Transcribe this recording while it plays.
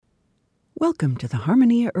Welcome to the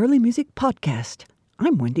Harmonia Early Music Podcast.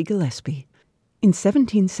 I'm Wendy Gillespie. In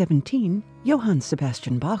 1717, Johann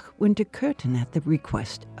Sebastian Bach went to Cöthen at the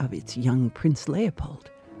request of its young Prince Leopold.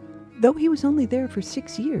 Though he was only there for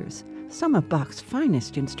 6 years, some of Bach's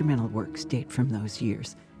finest instrumental works date from those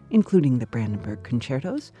years, including the Brandenburg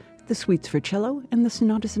Concertos, the Suites for Cello, and the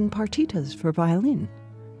Sonatas and Partitas for violin.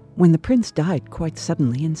 When the prince died quite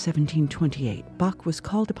suddenly in 1728, Bach was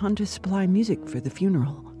called upon to supply music for the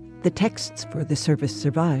funeral. The texts for the service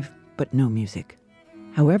survive, but no music.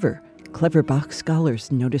 However, clever Bach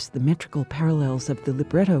scholars noticed the metrical parallels of the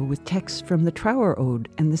libretto with texts from the Trower Ode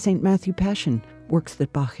and the St. Matthew Passion, works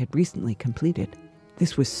that Bach had recently completed.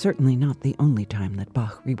 This was certainly not the only time that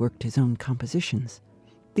Bach reworked his own compositions.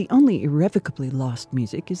 The only irrevocably lost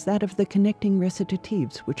music is that of the connecting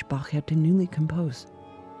recitatives which Bach had to newly compose.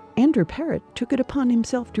 Andrew Parrott took it upon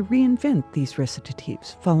himself to reinvent these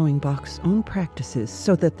recitatives, following Bach's own practices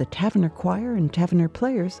so that the Taverner Choir and Taverner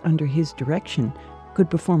players, under his direction, could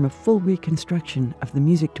perform a full reconstruction of the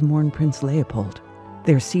music to mourn Prince Leopold.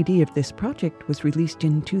 Their CD of this project was released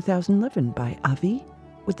in 2011 by Avi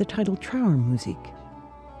with the title Trauermusik.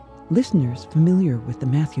 Listeners familiar with the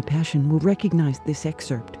Matthew Passion will recognize this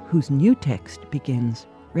excerpt, whose new text begins,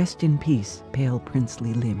 "Rest in peace, pale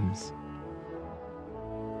princely limbs."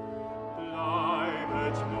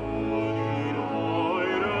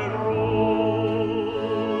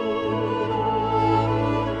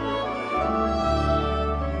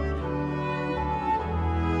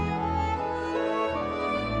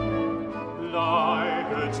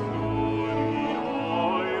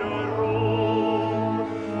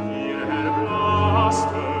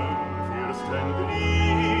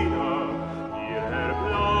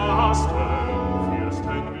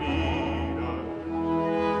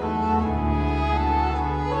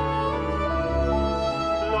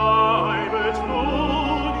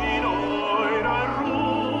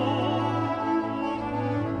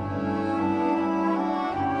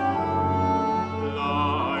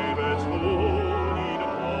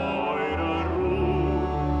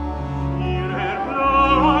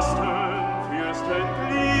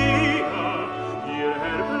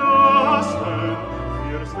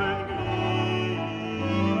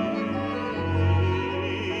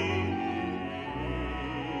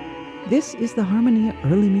 This is the Harmonia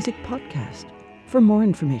Early Music Podcast. For more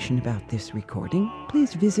information about this recording,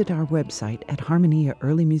 please visit our website at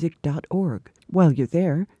harmoniaearlymusic.org. While you're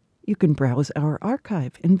there, you can browse our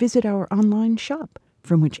archive and visit our online shop,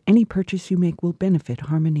 from which any purchase you make will benefit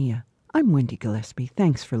Harmonia. I'm Wendy Gillespie.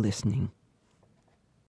 Thanks for listening.